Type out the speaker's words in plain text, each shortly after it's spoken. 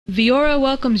Viora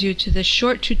welcomes you to this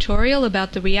short tutorial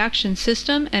about the Reaction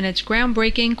system and its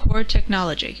groundbreaking core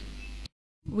technology.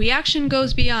 Reaction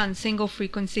goes beyond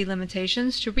single-frequency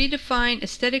limitations to redefine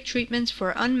aesthetic treatments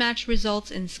for unmatched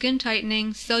results in skin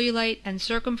tightening, cellulite, and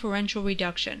circumferential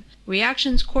reduction.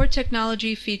 Reaction's core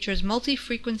technology features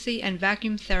multi-frequency and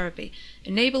vacuum therapy,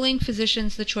 enabling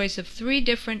physicians the choice of 3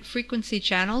 different frequency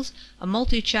channels, a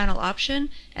multi-channel option,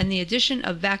 and the addition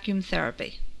of vacuum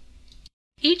therapy.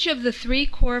 Each of the 3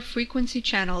 core frequency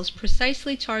channels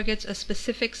precisely targets a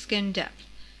specific skin depth.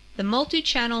 The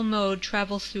multi-channel mode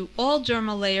travels through all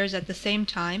dermal layers at the same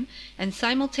time and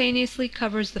simultaneously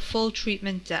covers the full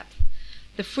treatment depth.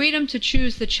 The freedom to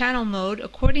choose the channel mode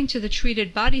according to the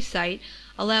treated body site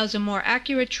allows a more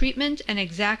accurate treatment and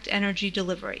exact energy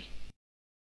delivery.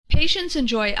 Patients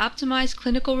enjoy optimized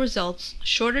clinical results,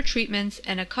 shorter treatments,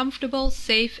 and a comfortable,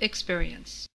 safe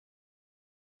experience.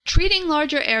 Treating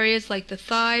larger areas like the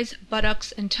thighs,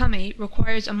 buttocks, and tummy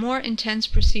requires a more intense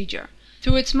procedure.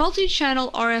 Through its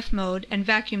multi-channel RF mode and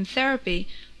vacuum therapy,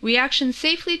 Reaction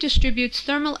safely distributes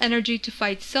thermal energy to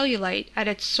fight cellulite at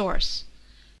its source.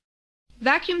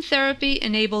 Vacuum therapy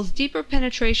enables deeper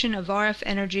penetration of RF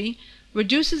energy,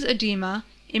 reduces edema,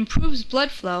 improves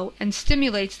blood flow, and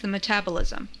stimulates the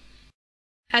metabolism.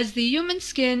 As the human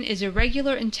skin is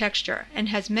irregular in texture and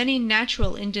has many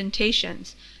natural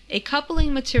indentations, a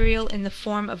coupling material in the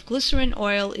form of glycerin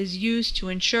oil is used to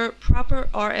ensure proper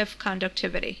RF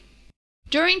conductivity.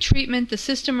 During treatment, the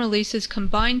system releases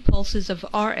combined pulses of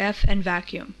RF and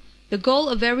vacuum. The goal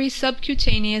of every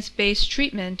subcutaneous-based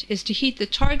treatment is to heat the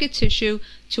target tissue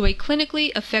to a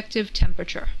clinically effective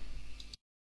temperature.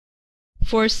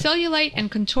 For cellulite and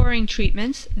contouring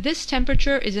treatments, this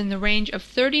temperature is in the range of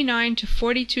 39 to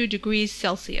 42 degrees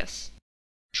Celsius.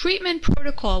 Treatment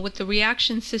protocol with the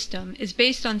Reaction system is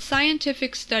based on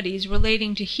scientific studies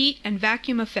relating to heat and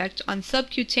vacuum effect on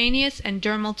subcutaneous and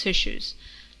dermal tissues.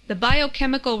 The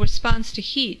biochemical response to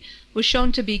heat was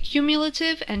shown to be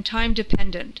cumulative and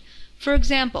time-dependent. For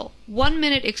example, 1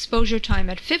 minute exposure time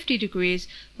at 50 degrees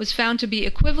was found to be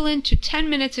equivalent to 10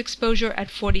 minutes exposure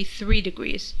at 43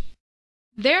 degrees.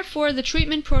 Therefore, the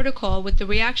treatment protocol with the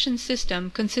Reaction system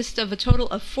consists of a total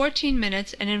of 14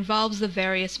 minutes and involves the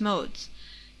various modes.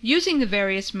 Using the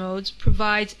various modes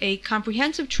provides a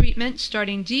comprehensive treatment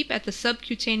starting deep at the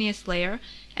subcutaneous layer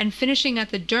and finishing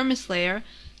at the dermis layer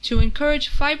to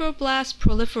encourage fibroblast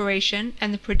proliferation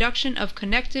and the production of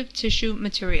connective tissue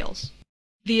materials.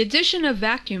 The addition of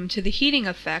vacuum to the heating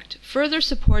effect further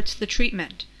supports the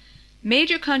treatment.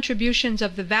 Major contributions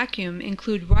of the vacuum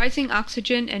include rising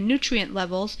oxygen and nutrient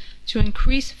levels to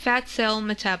increase fat cell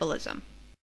metabolism.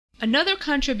 Another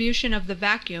contribution of the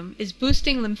vacuum is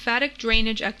boosting lymphatic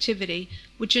drainage activity,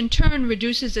 which in turn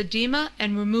reduces edema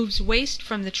and removes waste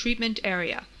from the treatment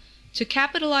area. To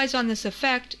capitalize on this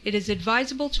effect, it is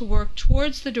advisable to work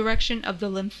towards the direction of the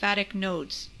lymphatic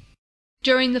nodes.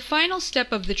 During the final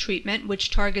step of the treatment,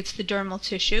 which targets the dermal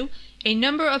tissue, a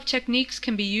number of techniques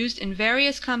can be used in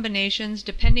various combinations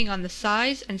depending on the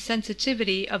size and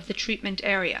sensitivity of the treatment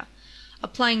area.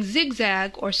 Applying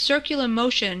zigzag or circular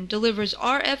motion delivers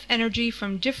RF energy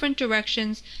from different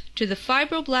directions to the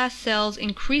fibroblast cells,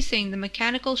 increasing the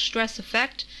mechanical stress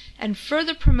effect and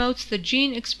further promotes the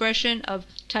gene expression of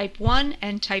type 1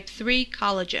 and type 3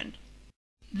 collagen.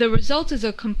 The result is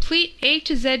a complete A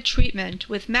to Z treatment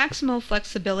with maximal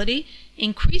flexibility,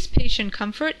 increased patient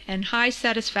comfort, and high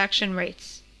satisfaction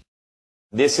rates.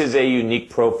 This is a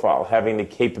unique profile, having the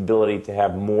capability to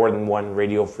have more than one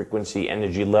radio frequency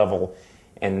energy level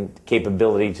and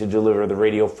capability to deliver the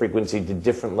radio frequency to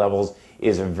different levels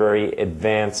is a very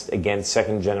advanced, again,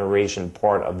 second generation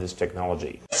part of this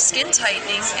technology. Skin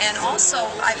tightening, and also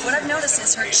what I've noticed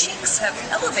is her cheeks have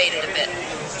elevated a bit,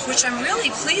 which I'm really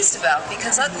pleased about,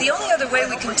 because the only other way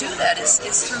we can do that is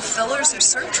through fillers or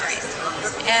surgery.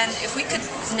 And if we could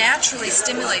naturally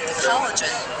stimulate the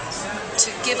collagen to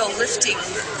give a lifting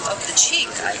of the cheek,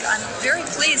 I'm very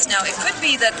pleased. Now, it could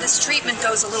be that this treatment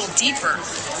goes a little deeper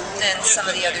than some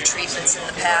of the other treatments in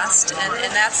the past,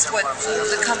 and that's what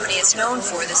the company is known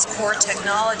for, this core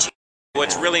technology.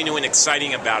 What's really new and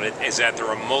exciting about it is that there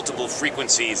are multiple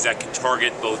frequencies that can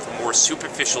target both more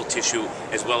superficial tissue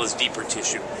as well as deeper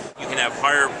tissue. You can have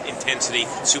higher intensity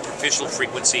superficial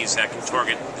frequencies that can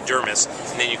target the dermis,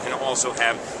 and then you can also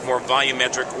have more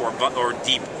volumetric or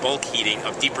deep bulk heating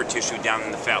of deeper tissue down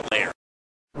in the fat layer.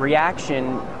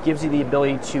 Reaction gives you the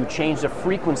ability to change the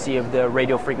frequency of the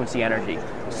radio frequency energy.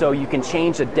 So you can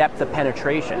change the depth of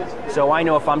penetration. So I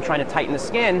know if I'm trying to tighten the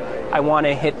skin, I want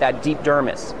to hit that deep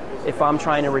dermis. If I'm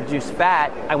trying to reduce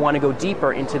fat, I want to go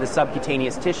deeper into the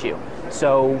subcutaneous tissue.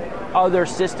 So other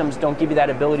systems don't give you that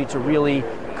ability to really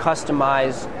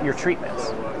customize your treatments.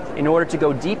 In order to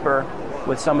go deeper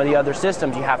with some of the other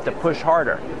systems, you have to push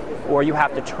harder, or you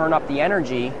have to turn up the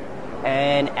energy,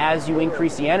 and as you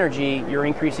increase the energy, you're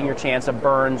increasing your chance of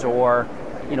burns or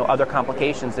other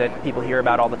complications that people hear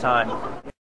about all the time.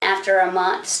 After a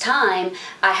month's time,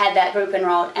 I had that group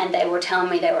enrolled and they were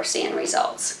telling me they were seeing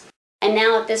results. And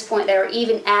now at this point, they were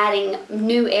even adding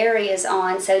new areas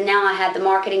on. So now I had the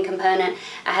marketing component,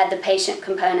 I had the patient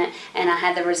component, and I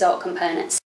had the result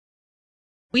components.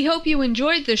 We hope you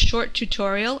enjoyed this short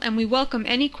tutorial and we welcome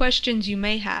any questions you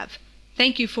may have.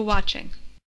 Thank you for watching.